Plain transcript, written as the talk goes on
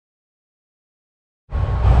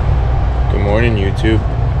morning, YouTube.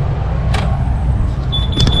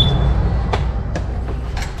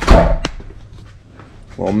 A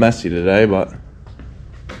little messy today, but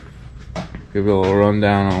give you a little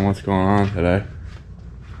rundown on what's going on today.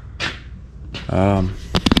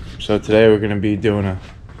 So today we're gonna be doing a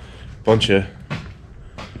bunch of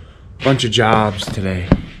jobs today.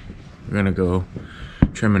 We're gonna go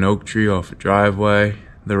trim an oak tree off a driveway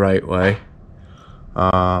the right way.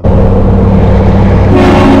 We're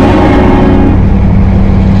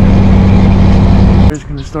just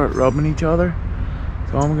gonna start rubbing each other.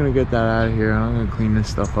 So I'm gonna get that out of here and I'm gonna clean this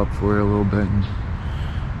stuff up for you a little bit, and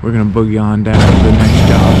we're gonna boogie on down to the next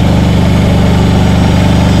job.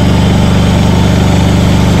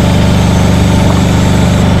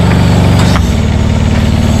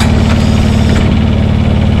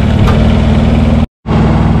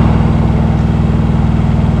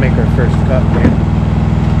 Make our first cut here.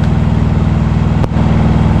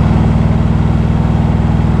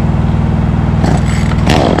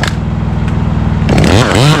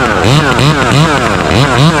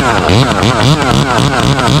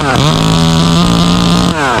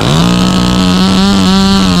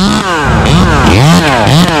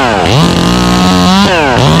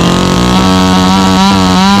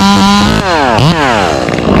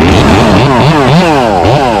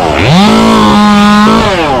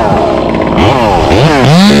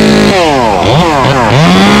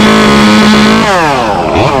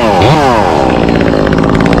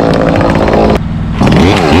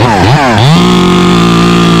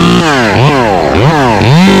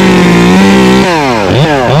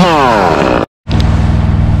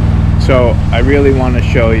 So I really want to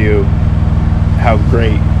show you how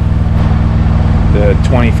great the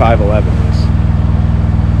 2511 is.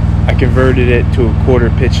 I converted it to a quarter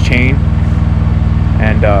pitch chain,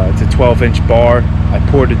 and it's a 12-inch bar. I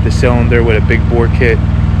ported the cylinder with a big bore kit,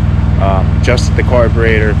 adjusted the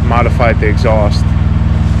carburetor, modified the exhaust,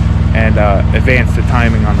 and advanced the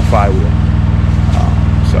timing on the flywheel.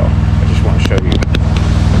 So I just want to show you.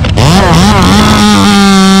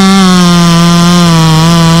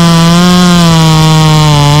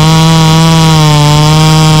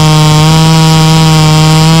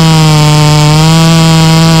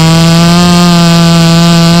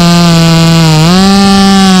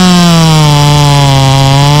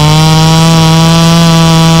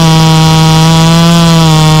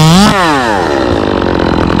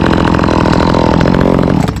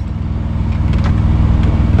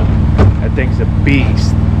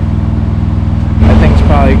 Beast. That thing's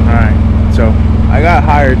probably alright. So I got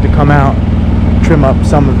hired to come out, trim up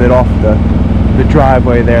some of it off the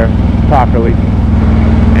driveway there properly,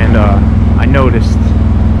 and I noticed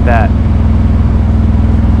that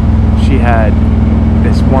she had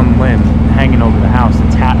this one limb hanging over the house.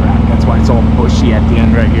 It's hat rack. That's why it's all bushy at the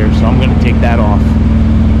end right here. So I'm gonna take that off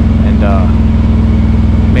and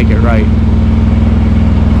make it right.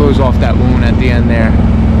 Close off that wound at the end there.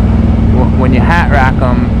 When you hat rack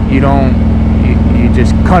them, you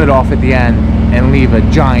just cut it off at the end and leave a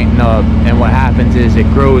giant nub, and what happens is it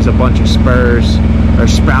grows a bunch of spurs or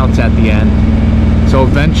sprouts at the end. So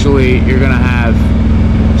eventually you're gonna have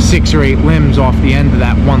 6 or 8 limbs off the end of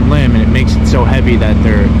that one limb, and it makes it so heavy that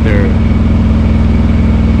they're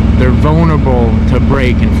vulnerable to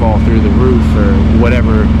break and fall through the roof or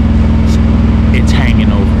whatever it's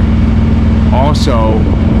hanging over. Also,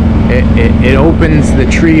 it opens the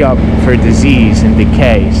tree up for disease and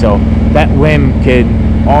decay, so that limb could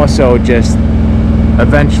also just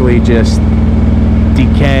eventually just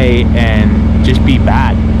decay and just be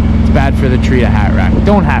bad. It's bad for the tree to hat rack.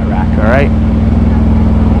 Don't hat rack, alright?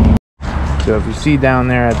 So if you see down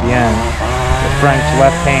there at the end, the French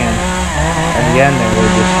left hand, at the end there, they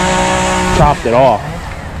just chopped it off.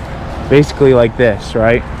 Basically like this,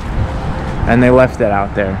 right? And they left it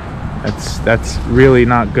out there. That's really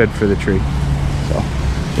not good for the tree. So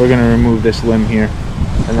we're gonna remove this limb here,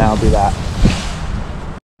 and that'll do that.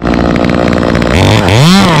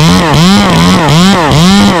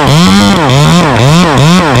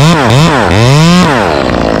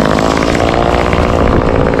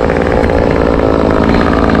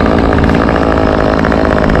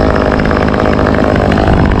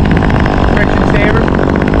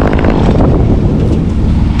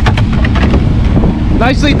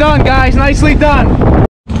 Nicely done, guys, nicely done.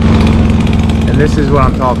 And this is what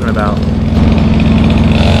I'm talking about.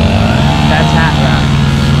 That's hat rack.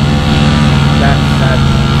 That's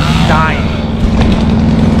dying.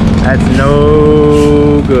 That's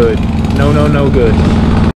no good. No good.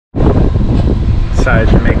 Decided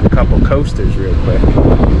to make a couple coasters real quick.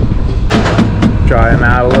 Dry them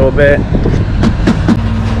out a little bit.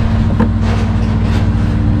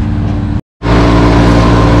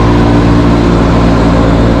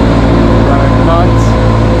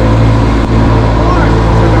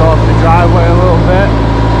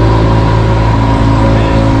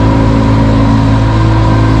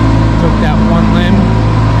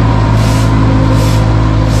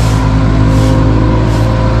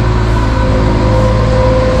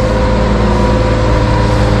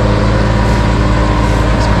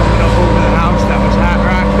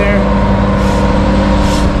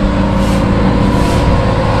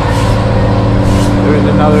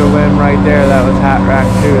 another limb right there that was hat rack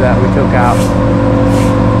too that we took out.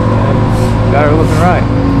 And got her looking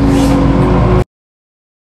right.